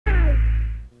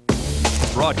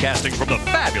Broadcasting from the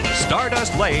fabulous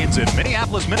Stardust Lanes in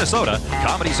Minneapolis, Minnesota,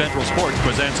 Comedy Central Sports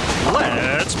presents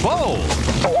Let's Bowl.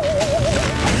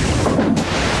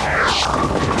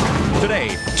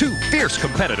 Today, two fierce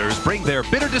competitors bring their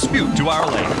bitter dispute to our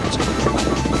lanes.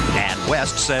 Ann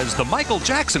West says the Michael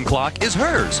Jackson clock is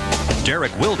hers.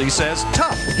 Derek Wilde says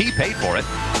tough, he paid for it.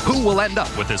 Who will end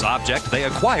up with this object they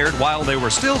acquired while they were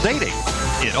still dating?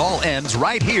 It all ends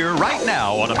right here, right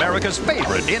now on America's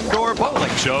favorite indoor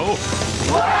bowling show,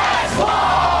 Let's Bowl!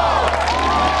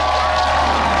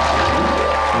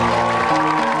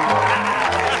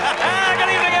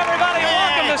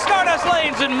 Stardust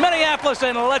Lanes in Minneapolis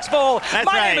and Let's Bowl.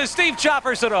 My name is Steve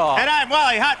Chopper Siddall. And I'm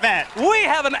Wally Hotbat. We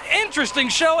have an interesting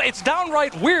show. It's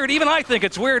downright weird. Even I think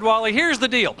it's weird, Wally. Here's the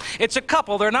deal. It's a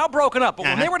couple. They're now broken up. But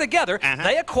when they were together,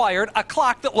 they acquired a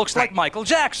clock that looks like Michael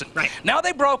Jackson. Now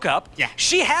they broke up.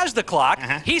 She has the clock.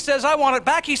 He says, I want it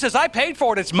back. He says, I paid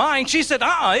for it. It's mine. She said,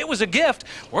 it was a gift.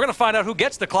 We're going to find out who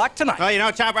gets the clock tonight. Well, you know,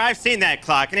 Chopper, I've seen that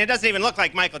clock, and it doesn't even look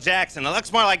like Michael Jackson. It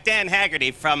looks more like Dan Haggerty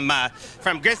from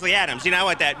Grizzly Adams, you know,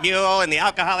 with that mule and the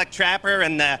alcoholic trapper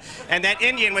and that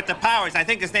Indian with the powers. I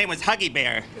think his name was Huggy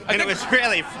Bear, and it was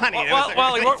really funny.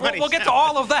 We'll get to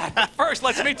all of that. But first,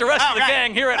 let's meet the rest of the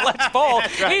gang here at Let's Bowl.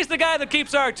 He's the guy that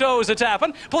keeps our toes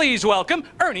a-tapping. Please welcome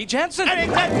Ernie Jensen. Ernie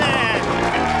Jensen!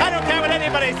 I don't care what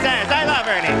anybody says. I love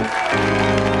Ernie.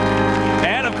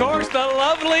 And, of course, the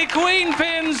lovely Queen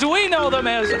Pins. We know them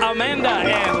as Amanda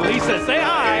and Lisa. Say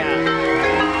hi.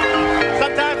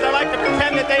 Sometimes I like to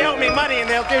pretend that they owe me money, and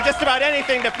they'll do just about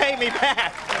anything to pay me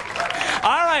back.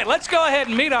 All right, let's go ahead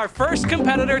and meet our first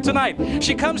competitor tonight.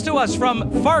 She comes to us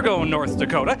from Fargo, North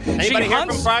Dakota. Anybody here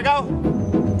from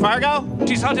Fargo? Fargo?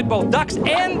 She's hunted both ducks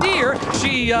and deer.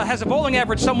 She has a bowling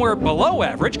average somewhere below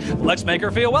average. Let's make her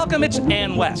feel welcome. It's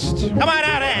Ann West. Come on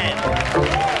out, Ann.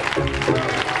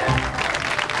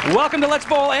 Welcome to Let's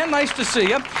Bowl, Ann. Nice to see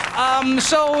you.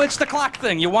 So it's the clock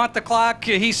thing. You want the clock?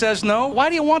 He says no. Why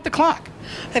do you want the clock?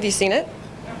 Have you seen it?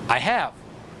 I have.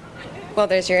 Well,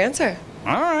 there's your answer.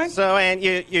 All right. So, Ann,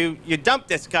 you dump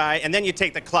this guy, and then you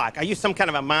take the clock. Are you some kind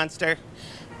of a monster?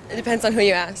 It depends on who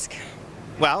you ask.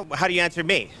 Well, how do you answer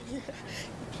me?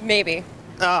 Maybe.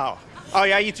 Oh,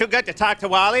 yeah, you too good to talk to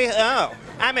Wally? Oh,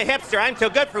 I'm a hipster. I'm too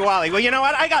good for Wally. Well, you know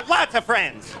what? I got lots of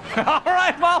friends. All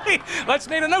right, Wally. Let's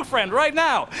meet a new friend right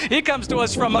now. He comes to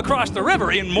us from across the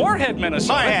river in Moorhead,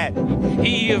 Minnesota. Moorhead.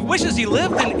 He wishes he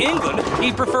lived in England.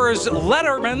 He prefers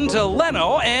Letterman to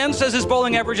Leno and says his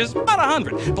bowling average is about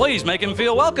 100. Please make him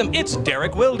feel welcome. It's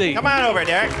Derek Wilde. Come on over,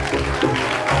 Derek.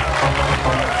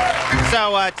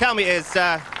 So, tell me, is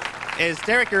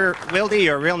Derek Wilde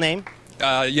your real name?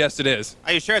 Yes, it is.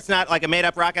 Are you sure it's not like a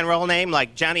made-up rock and roll name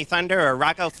like Johnny Thunder or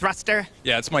Rocco Thruster?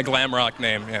 Yeah, it's my glam rock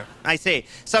name, yeah. I see.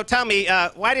 So tell me,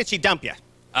 why did she dump you?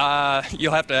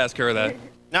 You'll have to ask her that.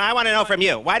 No, I want to know from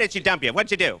you. Why did she dump you? What'd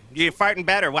you do? You fart in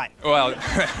bed or what? Well,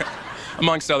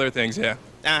 amongst other things, yeah.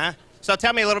 Uh-huh. So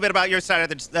tell me a little bit about your side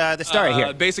of the story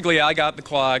here. Basically, I got the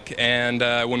clock, and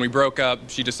when we broke up,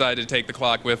 she decided to take the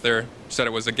clock with her, said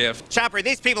it was a gift. Chopper,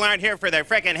 these people aren't here for their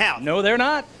frickin' health. No, they're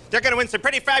not. They're going to win some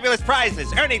pretty fabulous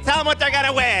prizes. Ernie, tell them what they're going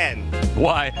to win.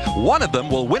 Why, one of them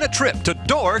will win a trip to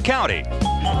Door County.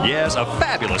 Yes, a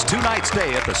fabulous two-night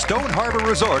stay at the Stone Harbor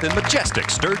Resort in majestic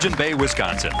Sturgeon Bay,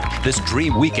 Wisconsin. This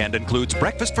dream weekend includes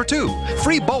breakfast for two,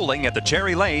 free bowling at the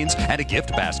Cherry Lanes, and a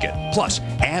gift basket. Plus,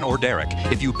 Ann or Derek,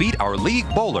 if you beat our league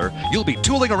bowler, you'll be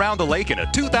tooling around the lake in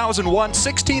a 2001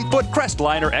 16-foot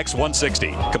Crestliner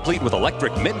X160, complete with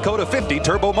electric Minn Kota 50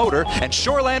 turbo motor and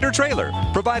Shorelander trailer,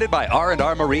 provided by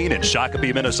R&R Marine in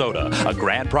Shakopee, Minnesota. A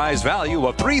grand prize value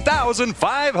of $3,500.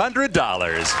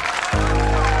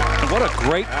 What a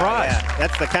great prize. Yeah.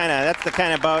 That's the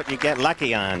kind of boat you get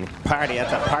lucky on.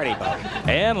 That's a party boat.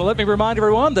 And let me remind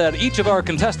everyone that each of our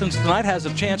contestants tonight has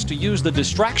a chance to use the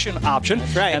distraction option.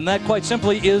 That's right. And that quite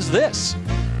simply is this.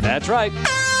 That's right.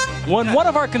 When one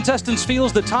of our contestants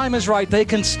feels the time is right, they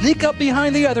can sneak up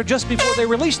behind the other just before they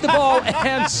release the ball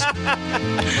and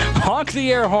honk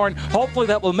the air horn. Hopefully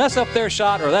that will mess up their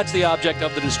shot, or that's the object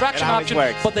of the distraction option.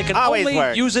 Works. But they can only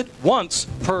use it once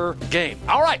per game.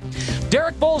 All right.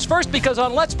 Derek bowls first because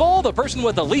on Let's Bowl, the person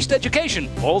with the least education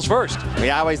bowls first.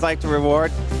 We always like to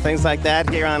reward things like that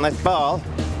here on Let's Bowl.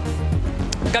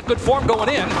 Got good form going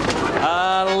in.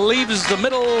 Leaves the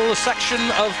middle section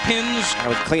of pins. I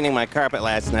was cleaning my carpet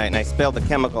last night and I spilled the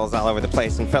chemicals all over the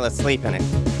place and fell asleep in it.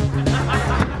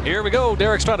 Here we go.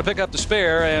 Derek's trying to pick up the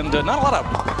spare, and not a lot of...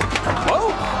 Whoa!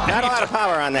 Not a lot of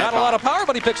power on that Not ball. a lot of power,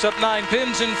 but he picks up 9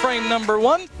 pins in frame number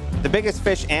 1. The biggest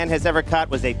fish Ann has ever caught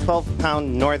was a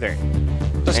 12-pound northern.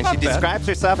 That's and not she bad. describes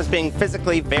herself as being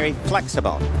physically very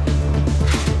flexible.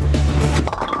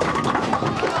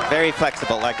 Very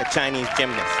flexible, like a Chinese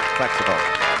gymnast. Flexible.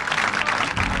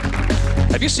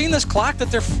 Have you seen this clock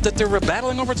that they're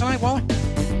battling over tonight, Wally?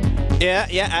 Yeah,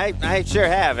 I sure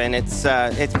have, and it's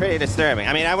pretty disturbing.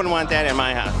 I mean, I wouldn't want that in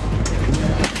my house.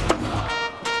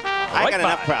 I got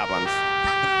enough problems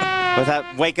without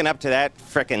waking up to that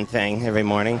frickin' thing every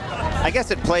morning. I guess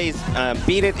it plays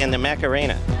Beat It in the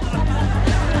Macarena.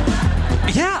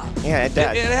 Yeah. Yeah, it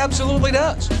does. It absolutely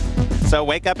does. So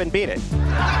wake up and beat it.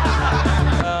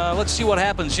 Let's see what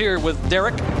happens here with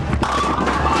Derek.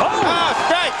 Oh,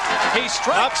 strike! He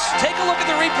strikes. Take a look at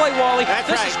the replay, Wally. That's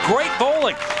this right. is great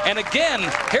bowling. And again,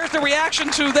 here's the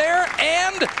reaction to there,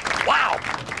 and wow.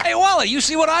 Hey, Wally, you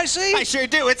see what I see? I sure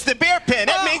do. It's the beer pin.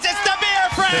 It means it's the beer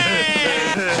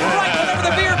frame! Right, whenever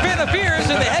the beer pin appears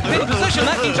in the head pin position,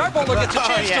 that means our bowler gets a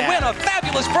chance to win a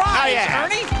fabulous prize,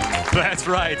 Ernie. That's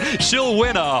right. She'll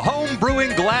win a home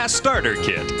brewing glass starter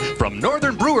kit from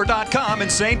northernbrewer.com in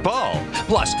St. Paul.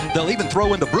 Plus, they'll even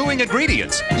throw in the brewing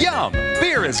ingredients. Yum!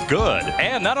 Beer is good.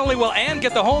 And not only will Ann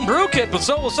get the home brew kit, but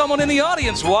so will someone in the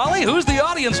audience, Wally. Who's the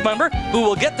audience member who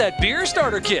will get that beer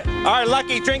starter kit? Our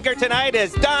lucky drinker tonight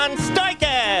is Don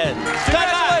Stoican.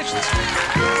 Congratulations.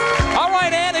 All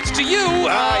right, Ann, it's to you.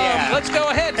 Let's go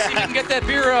ahead and see if you can get that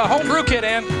beer home brew kit,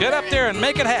 Ann. Get up there and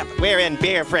make it happen. We're in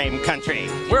beer frame country.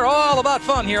 We're all about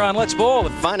fun here on Let's Bowl.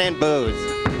 Fun and booze.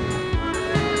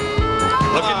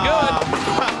 Looking good.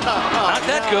 Not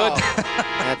that good.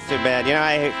 That's too bad. You know,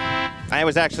 I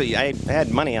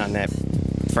had money on that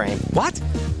frame. What?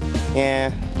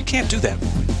 Yeah. You can't do that.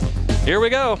 Here we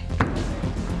go.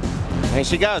 There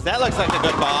she goes. That looks like a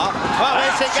good ball. Well,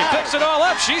 there she She goes. picks it all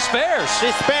up. She spares. She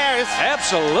spares.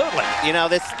 Absolutely. You know,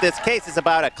 this case is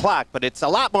about a clock, but it's a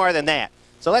lot more than that.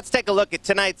 So let's take a look at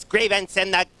tonight's grievance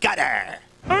in the gutter.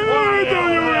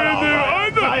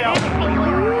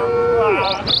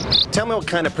 Tell me what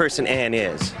kind of person Ann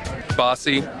is.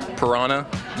 Bossy, piranha,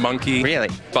 monkey. Really?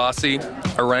 Bossy,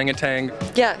 orangutan.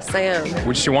 Yes, I am.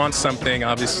 When she wants something,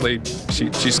 obviously,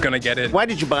 she's going to get it. Why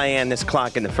did you buy Ann this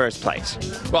clock in the first place?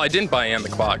 Well, I didn't buy Ann the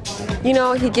clock. You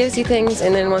know, he gives you things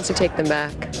and then wants to take them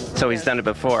back. So he's done it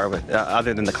before, with,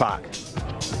 other than the clock.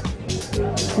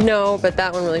 No, but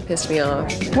that one really pissed me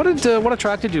off. What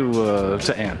attracted you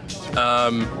to Ann?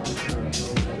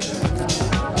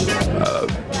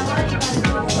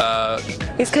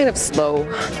 He's kind of slow.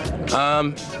 I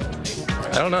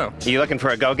don't know. Are you looking for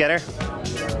a go-getter?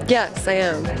 Yes, I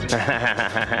am.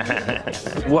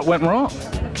 What went wrong?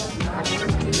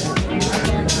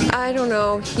 I don't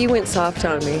know. He went soft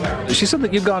on me. She said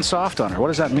that you've gone soft on her. What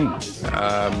does that mean?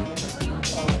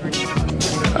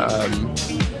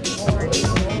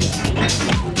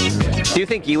 Do you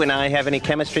think you and I have any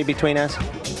chemistry between us?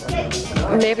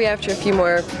 Maybe after a few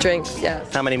more drinks,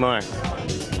 yes. How many more?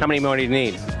 How many more do you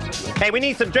need? Hey, we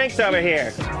need some drinks over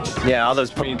here. Yeah, all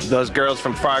those girls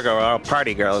from Fargo are all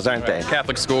party girls, aren't they?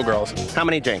 Catholic schoolgirls. How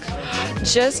many drinks?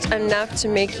 Just enough to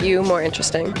make you more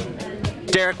interesting.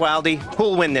 Derek Wildy,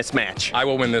 who'll win this match? I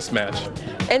will win this match.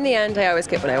 In the end, I always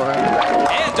get what I want.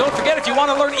 And don't forget, if you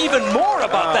want to learn even more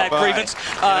about that grievance,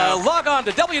 log on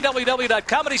to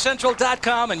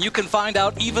www.comedycentral.com and you can find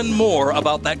out even more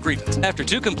about that grievance. After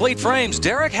 2 complete frames,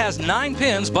 Derek has 9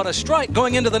 pins, but a strike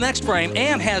going into the next frame,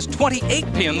 and has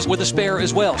 28 pins with a spare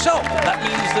as well. So that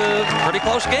means the pretty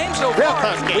close game so Real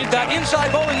far. close game. We've got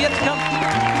inside bowling yet to come.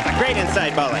 Great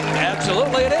inside bowling.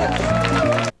 Absolutely it is.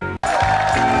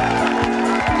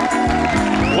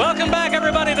 Welcome back,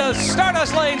 everybody, to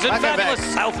Stardust Lanes in Welcome fabulous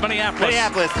back. South Minneapolis.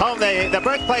 Minneapolis, home, the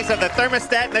birthplace of the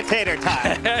thermostat and the tater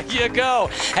tot. There you go.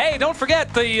 Hey, don't forget,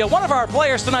 one of our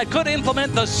players tonight could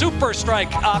implement the Super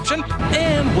Strike option.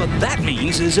 And what that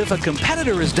means is if a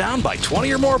competitor is down by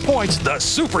 20 or more points, the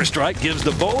Super Strike gives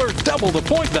the bowler double the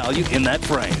point value in that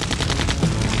frame.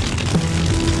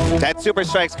 That super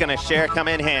strike's gonna come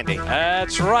in handy.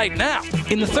 That's right. Now,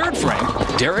 in the 3rd frame,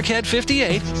 Derek had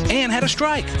 58 and had a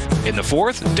strike. In the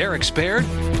 4th, Derek spared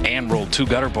and rolled 2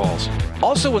 gutter balls.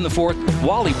 Also in the 4th,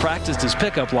 Wally practiced his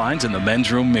pickup lines in the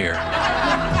men's room mirror.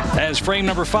 As frame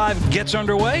number 5 gets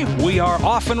underway, we are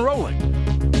off and rolling.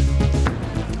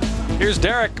 Here's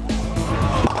Derek.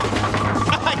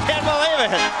 I can't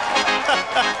believe it.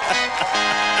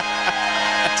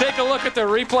 Take a look at the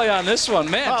replay on this one.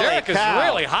 Man, Holy Derek cow. is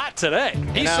really hot today.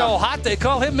 He's know. so hot they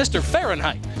call him Mr.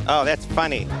 Fahrenheit. Oh, that's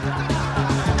funny.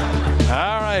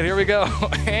 All right, here we go.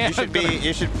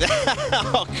 You should,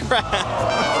 oh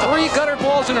crap. 3 gutter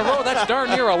balls in a row, that's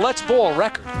darn near a Let's Bowl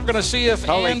record. We're gonna see if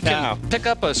Holy Ann cow. can pick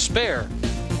up a spare.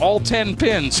 All 10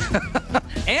 pins.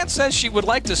 Ann says she would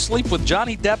like to sleep with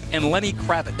Johnny Depp and Lenny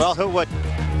Kravitz. Well, who would?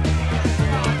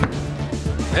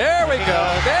 There we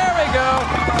go, there we go.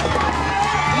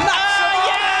 Knocks him on.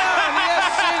 Yes,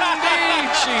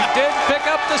 she did pick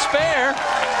up the spare.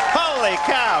 Holy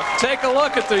cow. Take a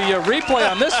look at the replay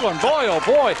on this one. Boy, oh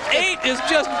boy. 8 is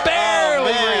just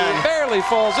barely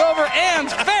falls over.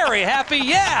 Ann's very happy,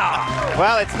 yeah.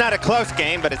 Well, it's not a close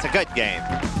game, but it's a good game.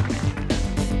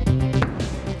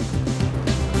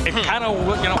 It kind of,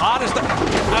 odd as the...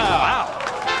 Wow.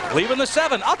 Leaving the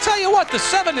 7. I'll tell you what, the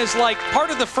 7 is like part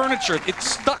of the furniture.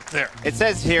 It's stuck there. It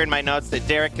says here in my notes that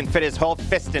Derek can fit his whole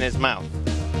fist in his mouth.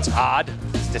 It's odd.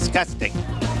 It's disgusting.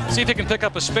 See if he can pick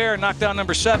up a spare and knock down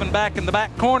number 7 back in the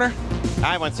back corner.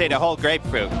 I won't say the whole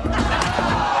grapefruit.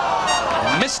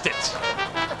 Missed it.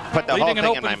 Put the Leaving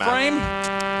whole an thing in open my frame.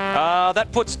 mouth.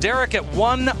 That puts Derek at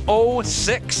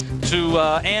 106 to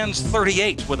Ann's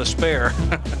 38 with a spare.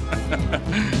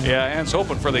 Yeah, Ann's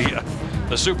hoping for the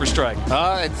super strike.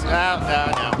 Oh, it's no.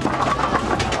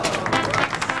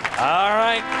 All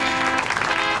right.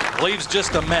 Leaves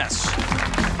just a mess.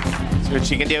 See what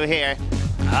she can do here.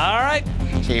 All right.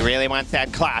 She really wants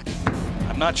that clock.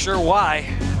 I'm not sure why.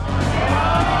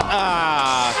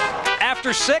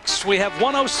 After 6, we have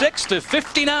 106 to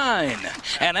 59.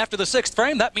 And after the 6th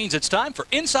frame, that means it's time for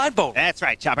Inside Bowling. That's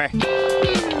right, Chopper.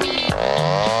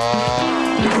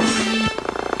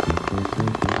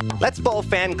 Let's Bowl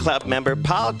fan club member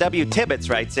Paul W. Tibbetts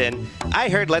writes in, I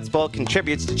heard Let's Bowl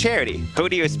contributes to charity. Who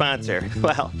do you sponsor?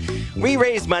 Well, we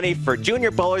raise money for Junior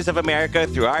Bowlers of America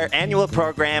through our annual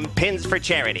program, Pins for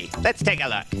Charity. Let's take a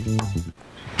look.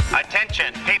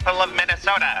 Attention, people of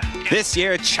Minnesota. This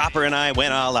year, Chopper and I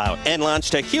went all out and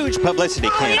launched a huge publicity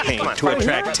campaign to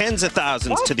attract tens of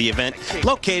thousands to the event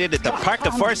located at the Park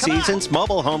of Four Seasons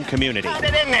mobile home community. Get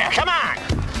it in there, come on.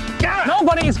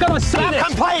 Nobody's gonna see this. Stop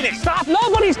complaining. Stop.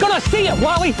 Nobody's gonna see it,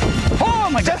 Wally. Oh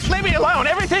my God. Just leave me alone.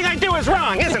 Everything I do is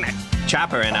wrong, isn't it?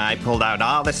 Chopper and I pulled out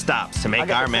all the stops to make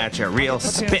our match a real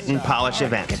spit and polish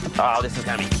event. Oh, this is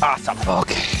gonna be awesome.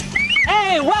 Okay.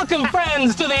 Hey, welcome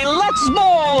friends to the Let's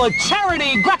Bowl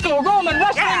charity Greco-Roman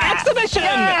wrestling exhibition.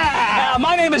 Yeah.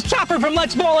 My name is Chopper from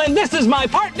Let's Bowl, and this is my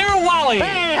partner Wally.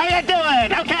 Hey, how you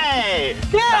doing? Okay.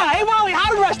 Yeah. Hey, Wally,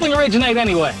 how did wrestling originate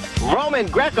anyway? Roman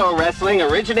Greco wrestling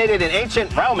originated in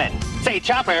ancient Roman. Say,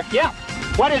 Chopper. Yeah.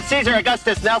 What did Caesar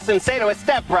Augustus Nelson say to his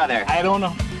stepbrother? I don't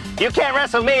know. You can't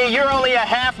wrestle me, you're only a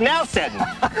half Nelson.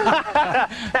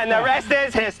 And the rest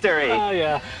is history. Oh,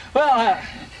 yeah. Well,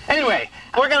 Anyway,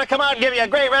 we're going to come out and give you a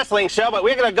great wrestling show, but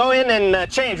we're going to go in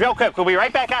and change real quick. We'll be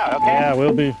right back out, okay? yeah,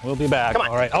 we'll be back. Come on.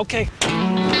 All right. Okay.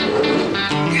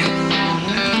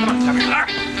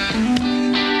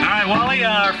 All right, Wally,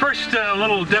 our first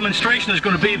little demonstration is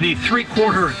going to be the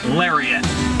 3/4 lariat.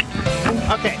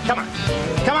 Okay, come on.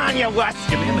 Come on, you wuss.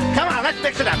 Come on, let's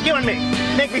fix it up, you and me.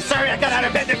 Make me sorry I got out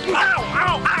of bed. Ow,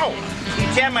 ow, ow. You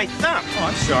jammed my thumb. Oh,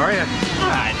 I'm sorry.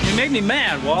 God. You made me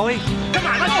mad, Wally. Come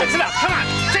on, let's fix it up. Come on.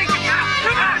 Take it out.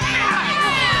 Come on.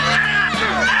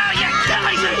 Oh, you're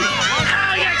killing me.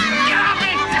 Oh, you're killing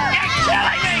me. You're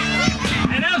killing me.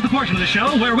 And now's the portion of the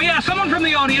show where we ask someone from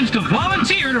the audience to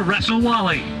volunteer to wrestle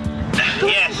Wally.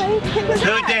 Yes.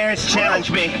 Who dares challenge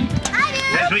me?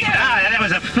 That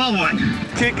was a full one.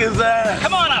 Kick his ass.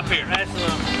 Come on up here.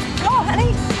 Oh,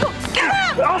 honey.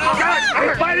 Oh, God.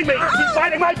 He's fighting me. He's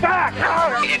fighting my back.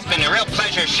 It's been a real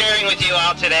pleasure sharing with you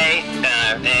all today.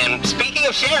 And speaking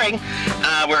of sharing,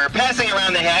 we're passing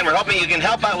around the hat. We're hoping you can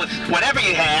help out with whatever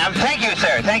you have. Thank you,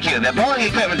 sir. Thank you. The bowling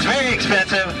equipment's very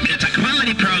expensive. It's a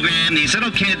quality program. These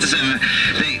little kids, is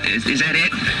that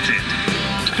it? That's it.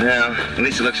 Well, at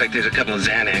least it looks like there's a couple of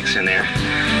Xanax in there.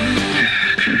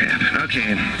 Crap.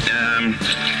 Okay.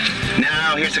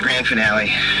 Now here's the grand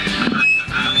finale.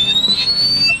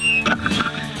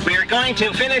 We are going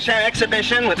to finish our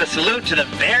exhibition with a salute to the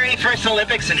very first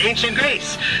Olympics in ancient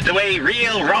Greece, the way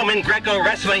real Roman Greco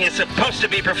wrestling is supposed to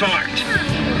be performed.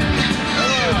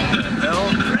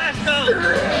 Wrestle!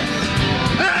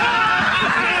 Oh,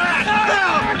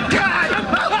 God!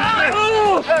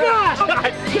 Oh,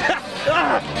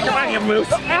 God! Come on, you moose!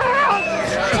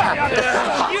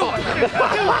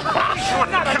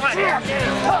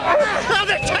 Oh,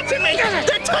 they're touching me!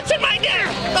 They're touching my neck!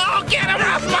 Oh, get them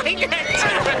off my neck!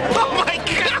 Oh, my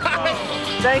God!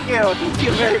 Thank you. Thank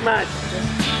you very much.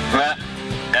 Well,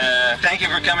 thank you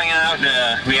for coming out.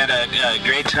 We had a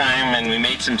great time, and we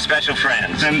made some special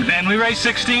friends. And we raised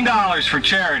 $16 for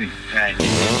charity. Right.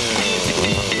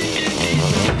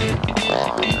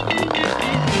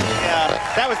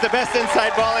 That was the best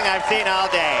inside bowling I've seen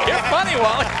all day. You're funny,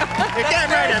 Wally. You're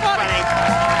damn right I'm funny.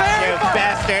 You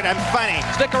bastard, I'm funny.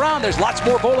 Stick around. There's lots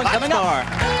more bowling coming up. More.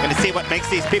 I'm going to see what makes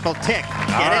these people tick.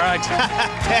 Get All it? right.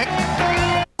 Tick.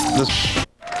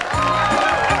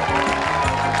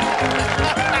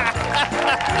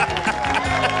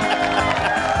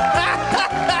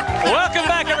 Welcome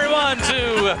back, everyone. everyone,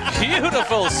 to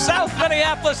beautiful South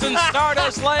Minneapolis and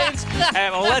Stardust Lanes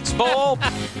and Let's Bowl.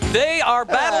 They are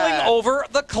battling over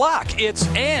the clock. It's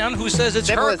Ann who says it's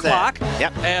her clock.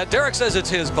 Yep. And Derek says it's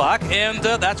his clock, and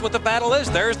that's what the battle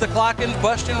is. There's the clock in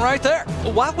question right there.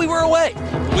 While we were away,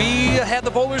 we had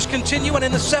the bowlers continue, and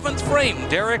in the 7th frame,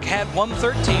 Derek had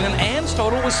 113, and Ann's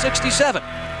total was 67.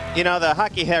 You know, the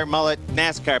hockey hair mullet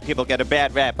NASCAR people get a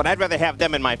bad rap, but I'd rather have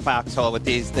them in my foxhole with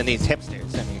these than these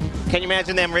hipsters. I mean, can you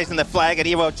imagine them raising the flag at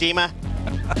Iwo Jima?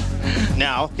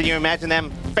 No. Can you imagine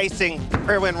them facing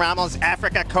Erwin Rommel's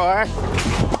Africa Corps?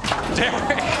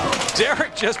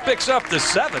 Derek just picks up the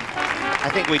 7. I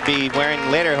think we'd be wearing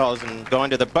lederhosen and going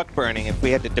to the book burning if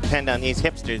we had to depend on these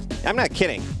hipsters. I'm not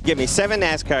kidding. Give me 7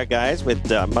 NASCAR guys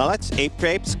with mullets, ape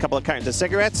drapes, a couple of cartons of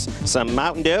cigarettes, some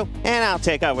Mountain Dew, and I'll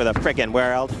take over the frickin'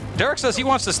 world. Derek says he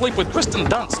wants to sleep with Kristen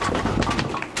Dunst.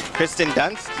 Kristen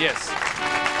Dunst? Yes.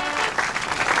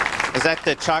 Is that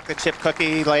the chocolate chip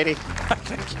cookie lady? I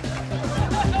think.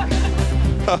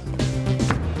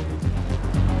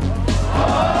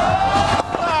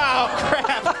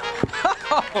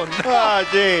 Oh, no. Oh,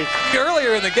 geez.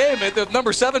 Earlier in the game, the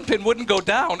number 7 pin wouldn't go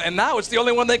down, and now it's the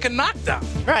only one they can knock down.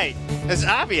 Right. It's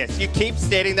obvious. You keep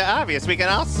stating the obvious. We can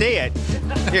all see it.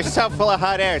 You're so full of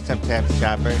hot air sometimes,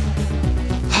 Chopper.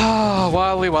 Oh,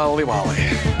 Wally.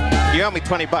 You owe me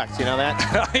 $20, you know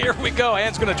that? Here we go.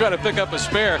 Ann's going to try to pick up a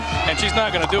spare, and she's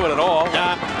not going to do it at all.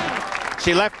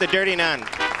 She left the dirty nun.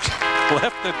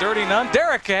 Left the dirty nun.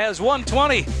 Derek has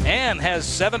 120. Ann has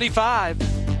 75.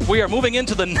 We are moving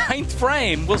into the 9th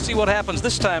frame. We'll see what happens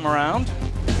this time around.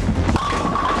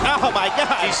 Oh, my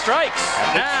God. He strikes.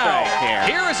 Now,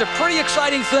 here is a pretty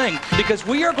exciting thing because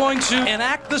we are going to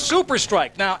enact the super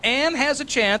strike. Now, Ann has a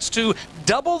chance to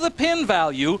double the pin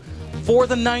value for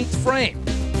the 9th frame.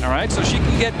 All right, so she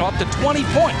can get up to 20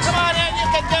 points. Come on, Ann, you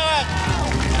can do it.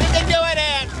 You can do it,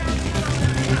 Ann.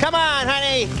 Come on,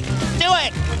 honey. Do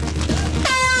it.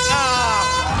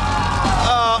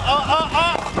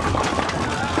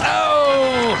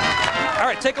 Oh! All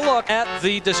right, take a look at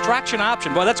the distraction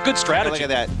option. Boy, that's good strategy. Look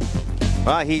at that.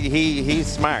 Well, he's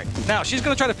smart. Now, she's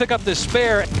going to try to pick up this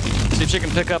spare. See if she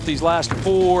can pick up these last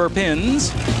 4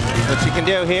 pins. What she can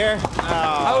do here?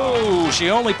 Oh, she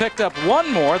only picked up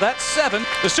 1 more. That's 7.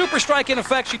 The super strike, in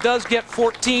effect, she does get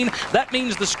 14. That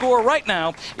means the score right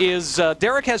now is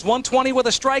Derek has 120 with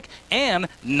a strike and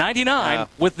 99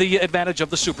 with the advantage of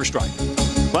the super strike.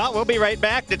 Well, we'll be right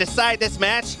back to decide this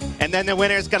match, and then the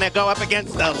winner's going to go up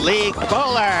against the League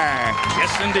Bowler.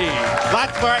 Yes, indeed.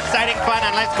 Lots more exciting fun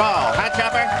on Let's Bowl. Huh,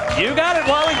 Chopper? You got it,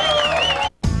 Wally.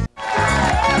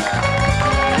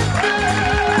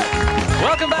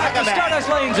 Welcome back to Stardust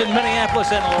Lanes in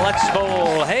Minneapolis and Let's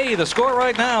Bowl. Hey, the score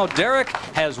right now, Derek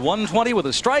has 120 with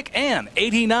a strike and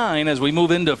 89 as we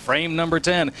move into frame number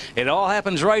 10. It all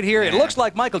happens right here. It looks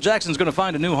like Michael Jackson's going to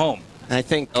find a new home. I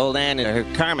think old Ann and her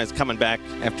karma's coming back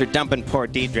after dumping poor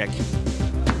Diedrich.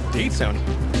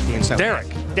 Derek.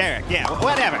 Derek, yeah,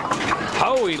 whatever.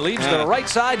 Oh, he leaves the right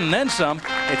side and then some.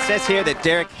 It says here that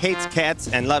Derek hates cats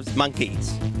and loves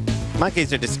monkeys.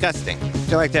 Monkeys are disgusting. Would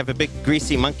you like to have a big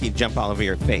greasy monkey jump all over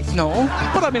your face? No,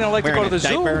 but I mean, I like to go to the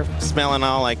diaper, zoo. Smelling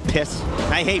all like piss.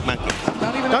 I hate monkeys.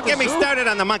 Don't get me started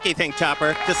on the monkey thing,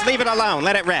 Chopper. Just leave it alone.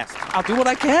 Let it rest. I'll do what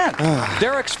I can.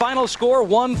 Derek's final score,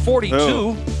 142.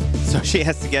 Ooh. So she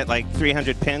has to get like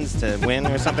 300 pins to win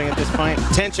or something at this point.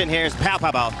 Tension here is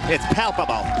palpable. It's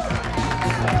palpable.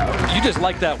 You just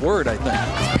like that word, I think.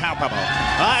 It's palpable.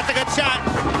 Oh, that's a good shot.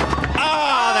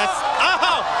 Oh, that's...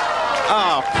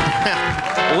 Oh!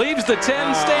 Leaves the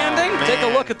 10 standing. Man. Take a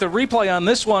look at the replay on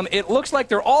this one. It looks like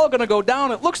they're all going to go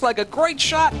down. It looks like a great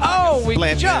shot. Oh, we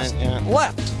just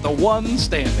left the 1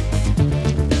 standing.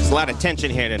 There's a lot of tension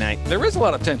here tonight. There is a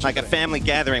lot of tension. Like a family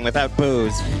gathering without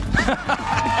booze.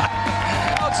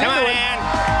 Come on, Ann.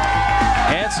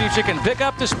 And see if she can pick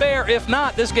up the spare. If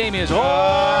not, this game is all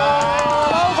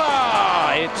over.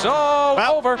 It's all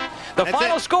over. The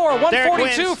final score,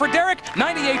 142 for Derek,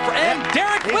 98 for Ann.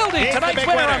 Derek Wilde, tonight's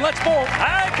winner on Let's Bowl. All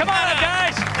right, come on,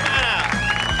 guys.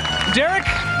 Derek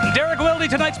Wilde,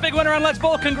 tonight's big winner on Let's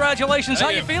Bowl. Congratulations. How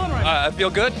you feeling right now? I feel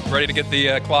good. Ready to get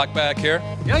the clock back here.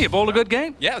 Yeah, you bowled a good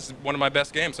game? Yeah, it's one of my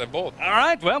best games I've bowled. All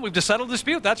right, well, we've just settled the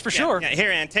dispute, that's for sure. Yeah,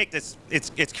 here, Ann, take this.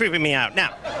 It's creeping me out.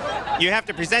 Now, you have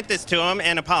to present this to him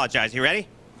and apologize. You ready?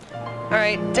 All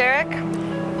right, Derek,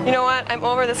 you know what? I'm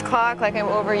over this clock like I'm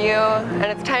over you, and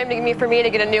it's time for me to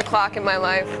get a new clock in my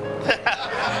life.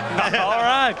 All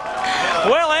right.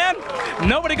 Well, Ann,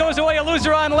 nobody goes away a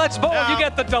loser on Let's Bowl. No. You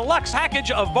get the deluxe package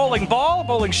of bowling ball,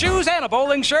 bowling shoes, and a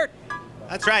bowling shirt.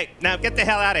 That's right. Now get the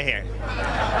hell out of here.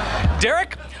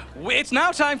 Derek, It's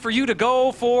now time for you to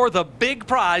go for the big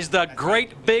prize, the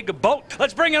great big boat.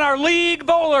 Let's bring in our league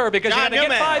bowler because John you got to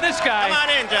get by this guy. Come on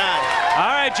in, John. All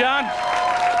right, John.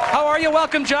 How are you?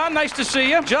 Welcome, John. Nice to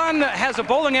see you. John has a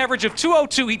bowling average of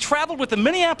 202. He traveled with the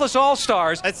Minneapolis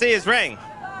All-Stars. Let's see his ring.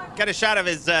 Got a shot of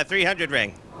his 300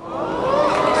 ring.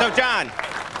 So, John,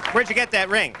 where'd you get that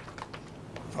ring?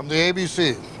 From the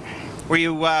ABC. Were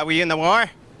you in the war?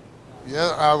 Yeah,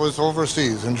 I was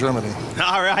overseas in Germany.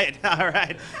 All right, all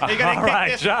right. Are you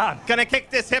John. Gonna kick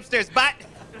this hipster's butt?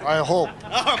 I hope.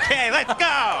 Okay, let's go.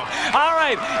 All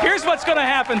right, here's what's going to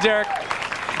happen, Derek.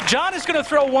 John is going to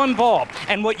throw one ball,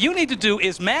 and what you need to do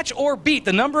is match or beat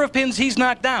the number of pins he's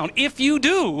knocked down. If you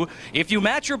do, if you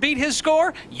match or beat his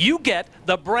score, you get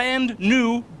the brand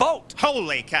new boat.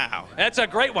 Holy cow. That's a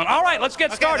great one. All right, let's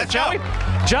get started, let's shall go. we?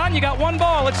 John, you got one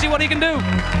ball. Let's see what he can do.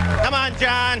 Come on,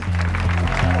 John.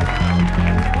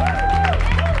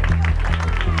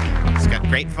 He's got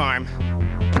great form.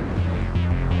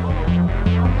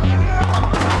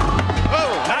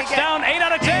 Knocks down 8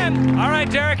 out of 10. All right,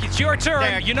 Derek, it's your turn.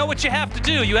 Derek. You know what you have to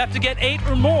do. You have to get 8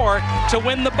 or more to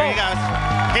win the boat. Here he goes.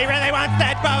 He really wants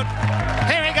that boat.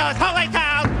 Here he goes. Holy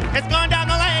cow. It's going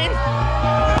down the lane.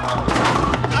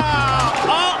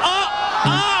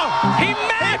 He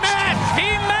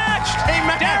matched.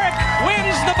 Derek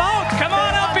wins the boat. Come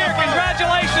on up here.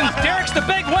 Congratulations. Derek's the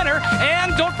big winner.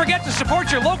 And don't forget to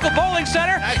support your local bowling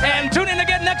center. And tune in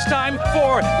again next time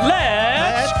for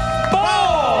Let's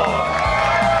Bowl.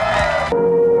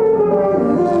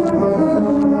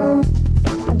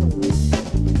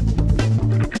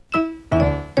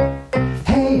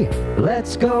 Hey,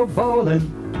 let's go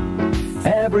bowling.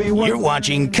 Everyone. You're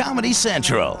watching Comedy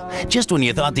Central. Just when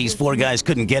you thought these 4 guys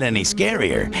couldn't get any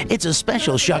scarier, it's a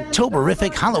special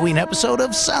Shocktoberrific Halloween episode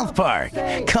of South Park.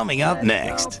 Coming up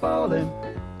next.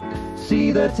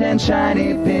 See the 10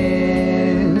 shiny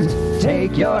pins.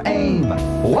 Take your aim.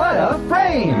 What a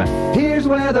frame! Here's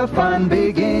where the fun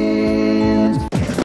begins.